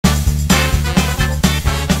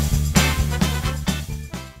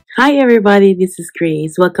Hi everybody, this is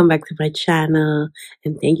Grace. Welcome back to my channel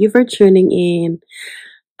and thank you for tuning in.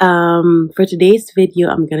 For today's video,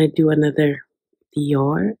 I'm gonna do another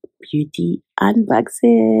Dior Beauty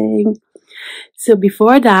unboxing. So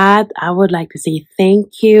before that, I would like to say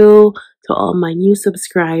thank you to all my new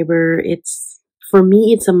subscribers. For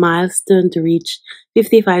me, it's a milestone to reach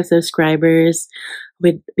 55 subscribers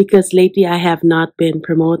because lately I have not been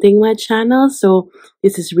promoting my channel. So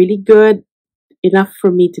this is really good. Enough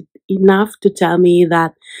to tell me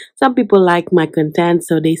that some people like my content,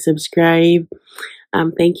 so they subscribe.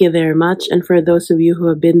 Thank you very much. And for those of you who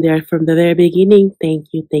have been there from the very beginning, thank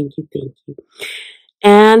you.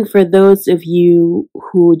 And for those of you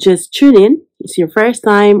who just tune in, it's your first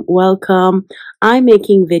time, welcome. I'm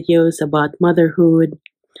making videos about motherhood,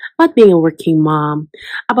 about being a working mom,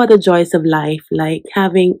 about the joys of life, like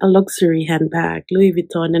having a luxury handbag, Louis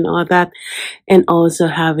Vuitton and all that, and also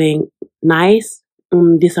having nice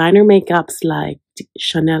designer makeups like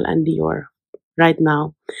Chanel and Dior. Right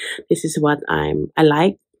now, this is what I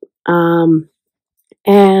like.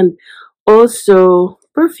 And also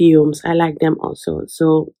perfumes, I like them also.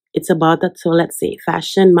 So it's about that. So let's say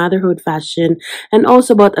fashion, motherhood fashion, and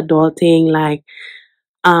also about adulting. Like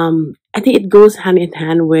I think it goes hand in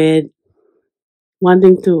hand with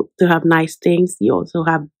wanting to have nice things. You also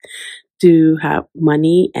have to have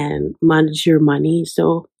money and manage your money.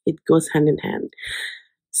 So it goes hand in hand.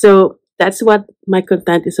 So that's what my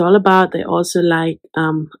content is all about. I also like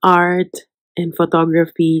art and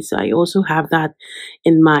photography. So I also have that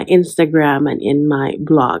in my Instagram and in my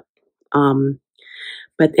blog.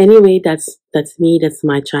 But anyway, that's me. That's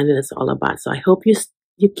my channel. That's all about. So I hope you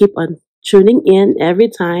keep on tuning in every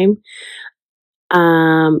time.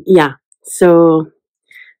 Yeah. So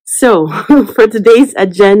for today's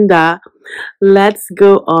agenda, let's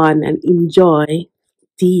go on and enjoy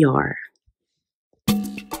Dior.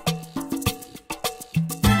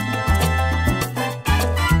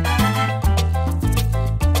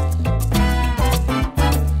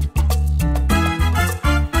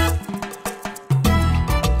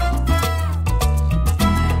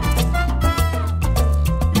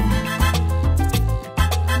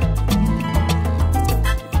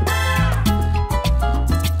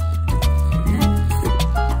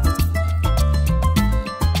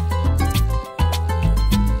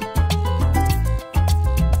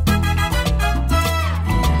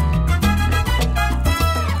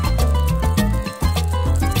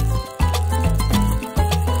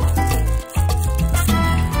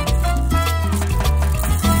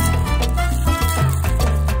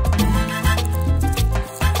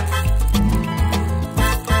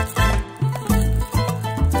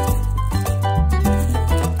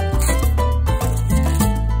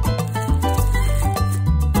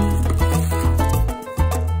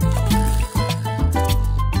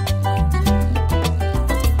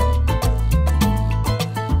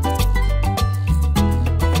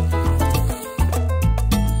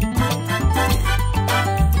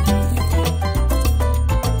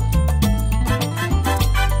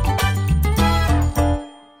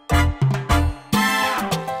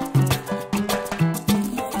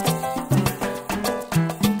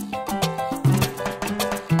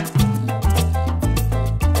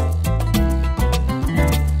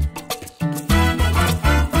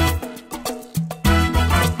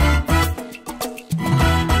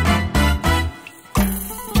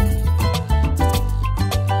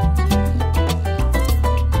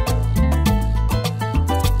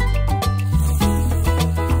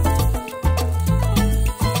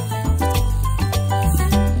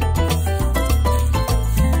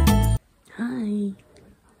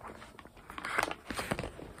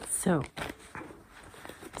 So,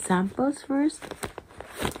 samples first.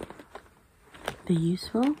 The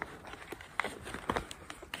usual.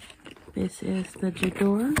 This is the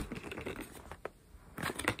Dior.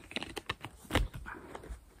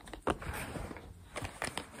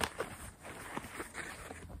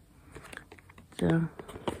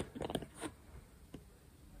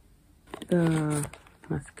 The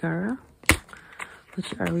mascara,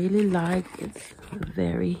 which I really like. It's a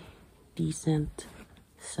very decent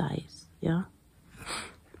size, yeah.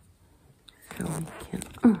 So we can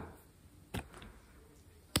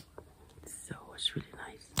so it's really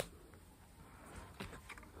nice.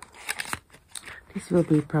 This will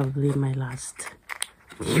be probably my last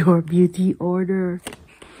Dior Beauty order,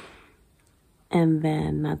 and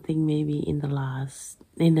then nothing maybe in the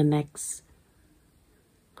next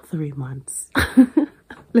 3 months.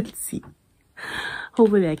 Let's see.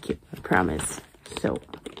 Hopefully I keep my promise. So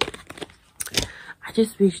I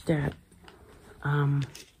just wish that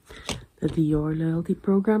the Dior loyalty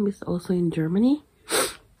program is also in Germany,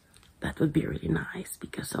 would be really nice,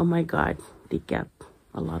 because oh my god, they get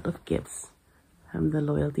a lot of gifts from the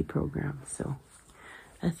loyalty program. So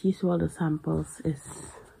as usual, the samples is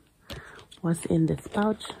what's in this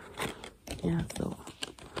pouch. Yeah, so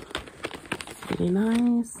it's really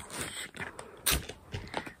nice.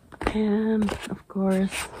 And of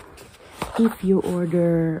course, if you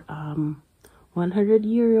order 100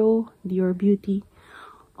 euro Dior Beauty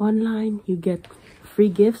online, you get free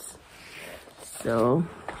gifts. So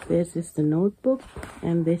this is the notebook,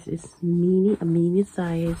 and this is a mini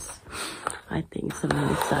size. I think it's a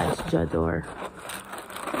mini size Dior.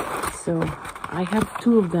 So I have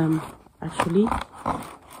 2 of them actually,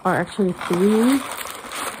 or actually 3.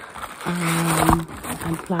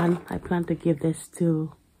 I plan to give this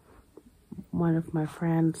to one of my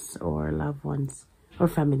friends or loved ones or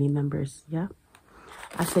family members, yeah,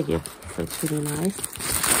 as a gift. So it's really nice.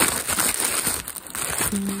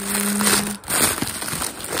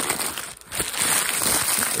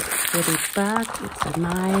 Put it back. It's a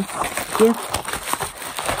nice gift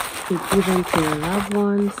to give them to your loved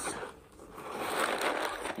ones,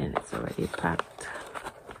 and it's already packed.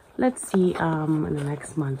 Let's see, in the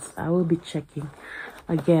next months I will be checking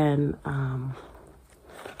again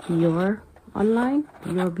Dior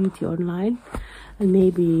Beauty online, and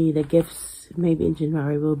maybe the gifts maybe in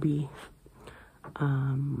January will be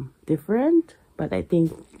different, but I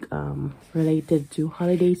think related to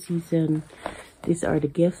holiday season, these are the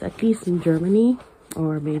gifts, at least in Germany,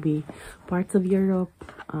 or maybe parts of Europe,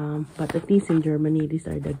 but at least in Germany, these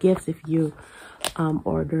are the gifts if you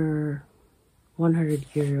order 100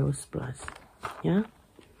 euros plus. Yeah,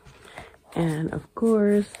 and of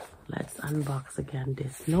course, let's unbox again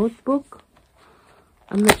this notebook.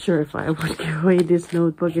 I'm not sure if I would give away this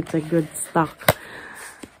notebook. It's a good stock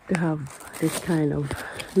to have this kind of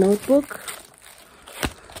notebook.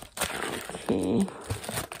 Okay,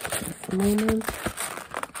 just a moment.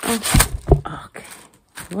 Oh, okay.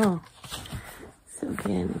 Wow. So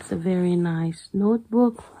again, it's a very nice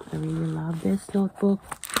notebook. I really love this notebook.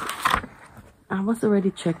 I was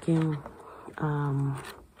already checking,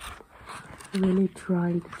 really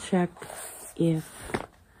trying to check if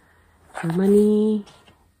Germany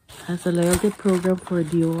has a loyalty program for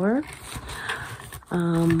Dior,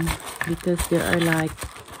 because there are like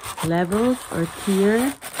levels or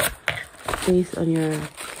tier based on your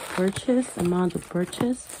purchase, amount of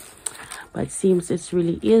purchase. But it seems it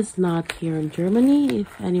really is not here in Germany.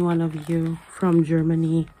 If any one of you from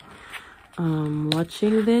Germany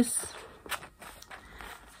watching this,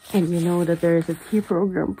 and you know that there is a tier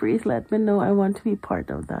program, please let me know. I want to be part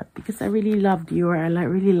of that, because I really love Dior. I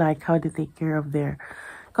really like how they take care of their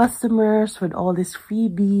customers with all these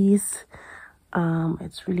freebies.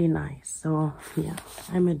 It's really nice. So yeah,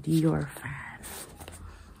 I'm a Dior fan.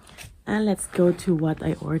 And let's go to what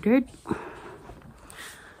I ordered.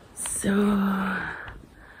 So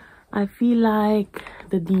I feel like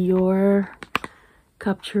the Dior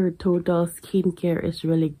Capture Total Skincare is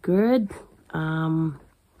really good.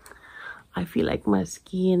 I feel like my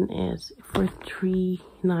skin is, for 3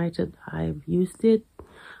 nights that I've used it,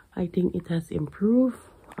 I think it has improved.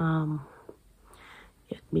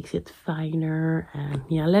 It makes it finer, and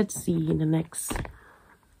yeah, let's see in the next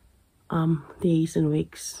days and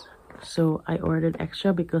weeks. So I ordered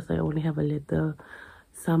extra because I only have a little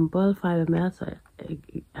sample, 5 ml, so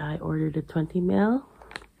I ordered a 20 ml.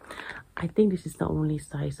 I think this is the only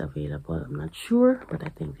size available. I'm not sure, but I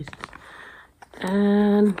think this is.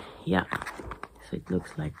 And yeah, so it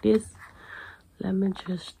looks like this. Let me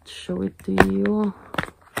just show it to you.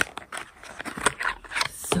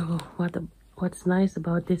 So what's nice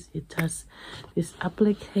about this, it has this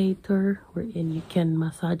applicator wherein you can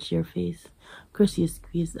massage your face. Of course, you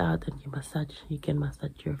squeeze out and you can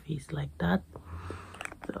massage your face like that.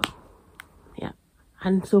 So yeah,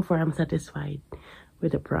 and so far I'm satisfied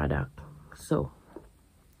with the product. So,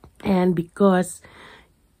 and because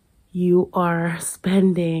you are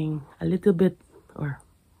spending a little bit or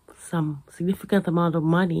some significant amount of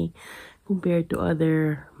money compared to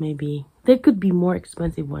other, maybe there could be more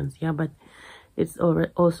expensive ones, yeah, but it's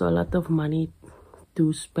also a lot of money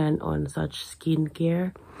to spend on such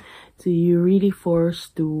skincare. So you're really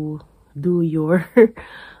forced to do your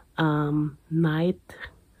night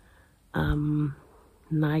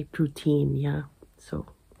routine, yeah. So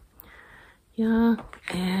yeah,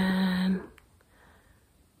 and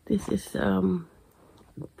this is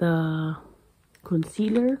the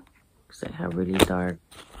concealer, because I have really dark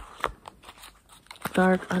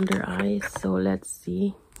under eyes. So let's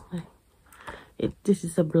see. This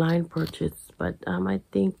is a blind purchase, but I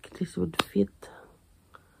think this would fit.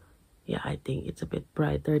 Yeah, I think it's a bit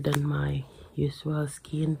brighter than my usual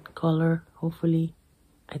skin color, hopefully.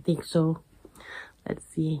 I think so. Let's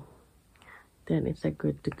see. Then it's a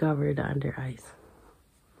good to cover the under eyes.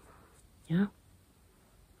 Yeah.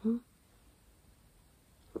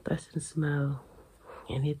 Doesn't smell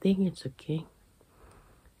anything. It's okay.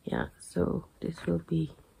 Yeah, so this will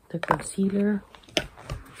be the concealer.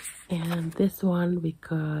 And this one,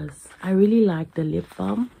 because I really like the lip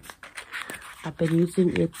balm. I've been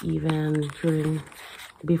using it even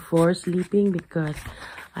before sleeping because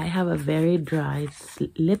I have a very dry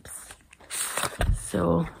lips.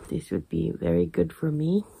 So this would be very good for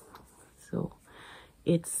me. So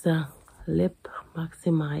it's the lip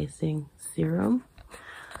maximizing serum.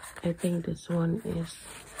 I think this one is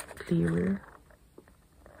clearer.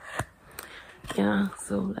 Yeah,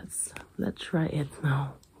 so let's try it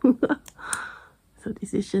now. So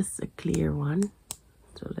this is just a clear one.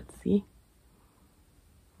 So let's see.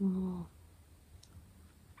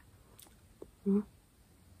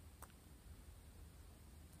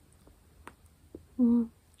 I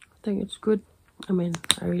think it's good. I mean,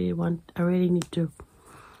 I really need to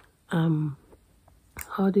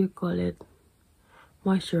how do you call it,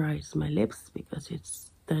 moisturize my lips because it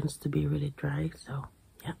tends to be really dry. So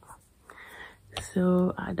yeah,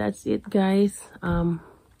 so that's it, guys.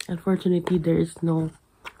 Unfortunately, there is no,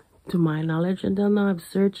 to my knowledge until now, I've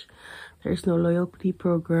searched, there's no loyalty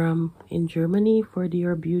program in Germany for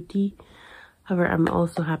Dior Beauty. However, I'm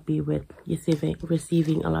also happy with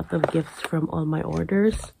receiving a lot of gifts from all my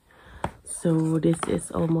orders. So this is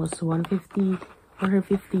almost 150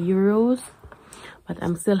 euros, but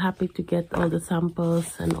I'm still happy to get all the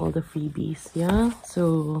samples and all the freebies. Yeah,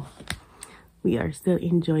 so we are still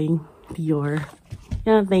enjoying Dior.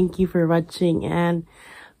 Yeah, thank you for watching and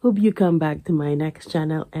hope you come back to my next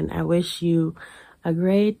channel, and I wish you a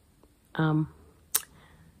great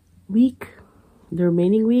week, the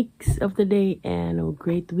remaining weeks of the day, and a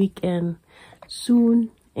great weekend soon.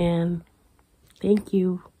 And thank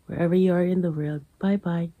you wherever you are in the world. Bye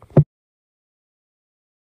bye.